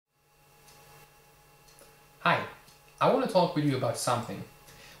I want to talk with you about something.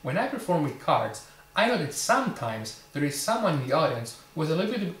 When I perform with cards, I know that sometimes there is someone in the audience who has a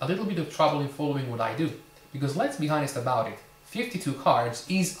little bit of trouble in following what I do. Because let's be honest about it, 52 cards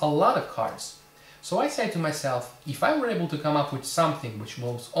is a lot of cards. So I said to myself, if I were able to come up with something which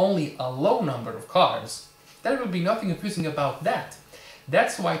involves only a low number of cards, there would be nothing confusing about that.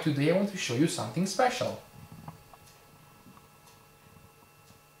 That's why today I want to show you something special.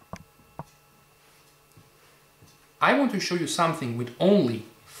 I want to show you something with only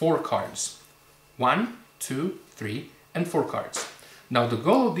 4 cards. 1, 2, 3, and 4 cards. Now the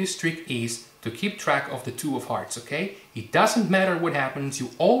goal of this trick is to keep track of the 2 of hearts, okay? It doesn't matter what happens,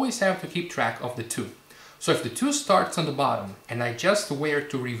 you always have to keep track of the 2. So if the 2 starts on the bottom and I just were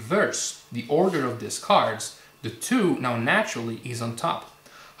to reverse the order of these cards, the 2 now naturally is on top.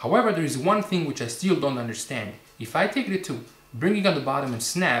 However, there is one thing which I still don't understand. If I take the 2, bring it on the bottom and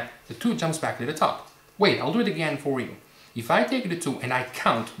snap, the 2 jumps back to the top. Wait, I'll do it again for you. If I take the 2 and I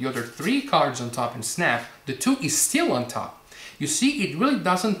count the other 3 cards on top and snap, the 2 is still on top. You see, it really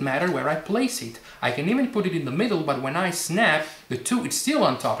doesn't matter where I place it. I can even put it in the middle, but when I snap, the 2 is still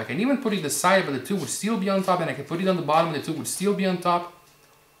on top. I can even put it the side, but the 2 would still be on top, and I can put it on the bottom, and the 2 would still be on top.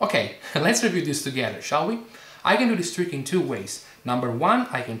 Okay, let's review this together, shall we? I can do this trick in 2 ways. Number 1,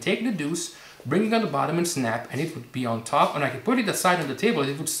 I can take the deuce, bring it on the bottom and snap, and it would be on top, and I can put it aside on the table,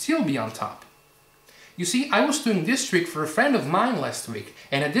 and it would still be on top. You see, I was doing this trick for a friend of mine last week,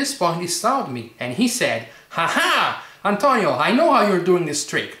 and at this point he stopped me, and he said, "Haha! Antonio, I know how you're doing this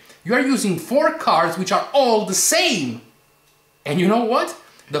trick. You are using 4 cards which are all the same." And you know what?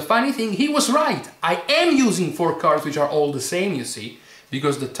 The funny thing, he was right. I am using 4 cards which are all the same, you see,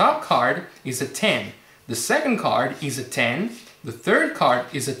 because the top card is a 10, the second card is a 10, the third card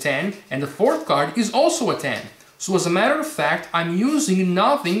is a 10, and the fourth card is also a 10. So as a matter of fact, I'm using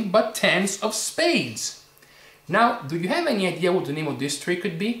nothing but 10s of spades. Now, do you have any idea what the name of this trick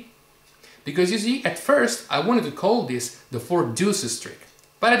could be? Because you see, at first I wanted to call this the 4 deuces trick,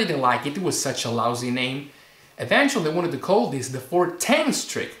 but I didn't like it, it was such a lousy name. Eventually I wanted to call this the 4 tens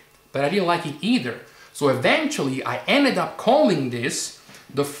trick, but I didn't like it either. So eventually I ended up calling this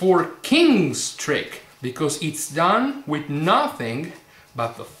the 4 kings trick, because it's done with nothing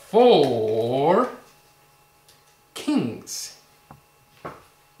but the 4 kings.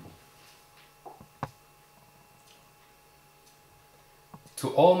 To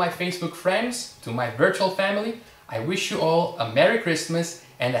all my Facebook friends, to my virtual family, I wish you all a Merry Christmas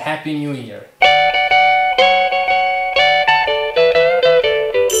and a Happy New Year.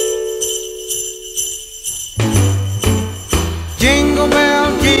 Jingle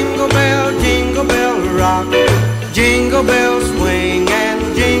bell rock, jingle bells swing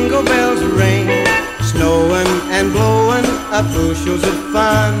and jingle bells ring. Snowing and blowing up bushels of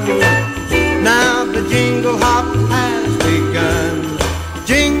fun. Now the jingle hop